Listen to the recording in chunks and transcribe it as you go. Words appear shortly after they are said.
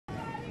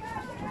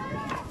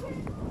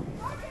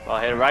Ball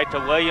hit right to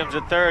Williams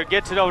at third.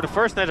 Gets it over to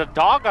first. And there's a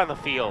dog on the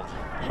field.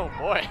 Oh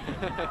boy.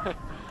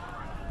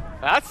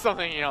 That's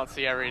something you don't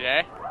see every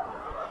day.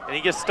 And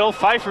he just stole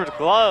Pfeiffer's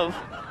glove.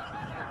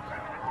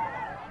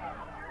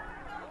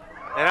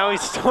 And now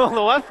he's stolen the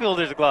left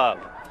fielder's glove.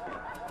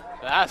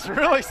 That's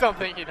really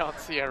something you don't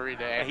see every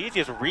day. He's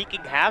just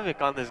wreaking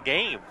havoc on this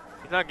game.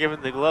 He's not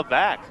giving the glove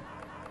back.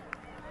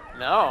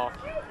 No.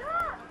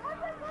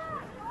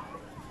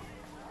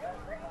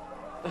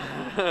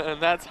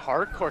 And that's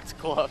Hardcourt's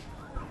glove.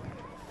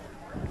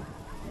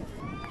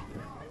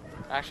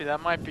 Actually,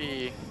 that might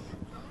be...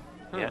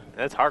 Yeah,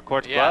 that's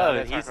Hardcourt's glove,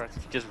 and he's Hardcourt's.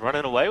 just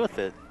running away with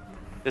it.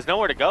 There's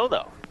nowhere to go,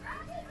 though.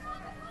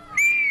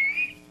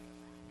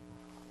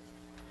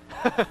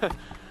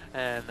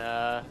 And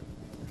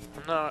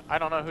no, I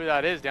don't know who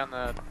that is down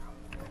the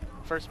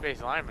first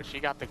base line, but she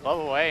got the glove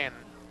away, and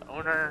the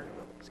owner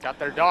has got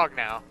their dog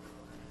now.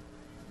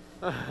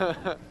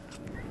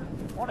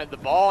 Wanted the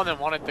ball and then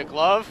wanted the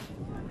glove.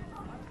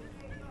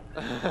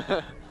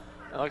 It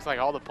looks like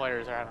all the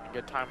players are having a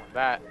good time with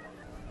that.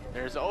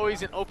 There's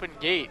always an open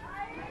gate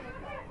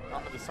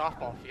onto the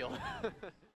softball field.